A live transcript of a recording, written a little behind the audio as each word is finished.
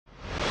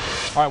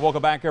All right,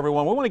 welcome back,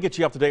 everyone. We want to get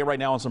you up to date right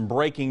now on some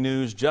breaking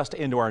news just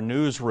into our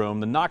newsroom.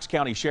 The Knox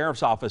County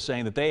Sheriff's Office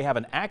saying that they have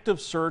an active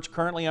search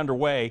currently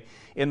underway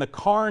in the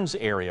Karns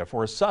area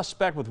for a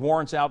suspect with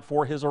warrants out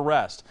for his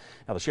arrest.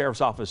 Now, the Sheriff's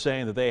Office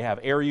saying that they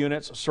have air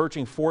units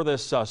searching for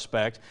this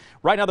suspect.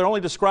 Right now, they're only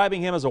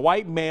describing him as a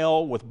white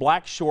male with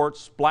black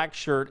shorts, black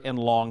shirt, and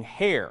long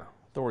hair.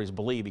 Authorities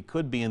believe he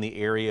could be in the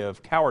area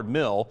of Coward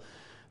Mill.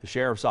 The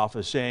Sheriff's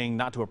Office saying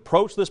not to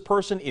approach this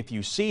person. If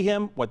you see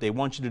him, what they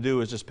want you to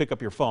do is just pick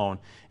up your phone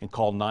and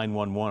call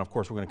 911. Of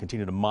course, we're going to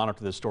continue to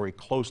monitor this story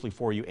closely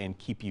for you and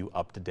keep you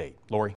up to date. Lori?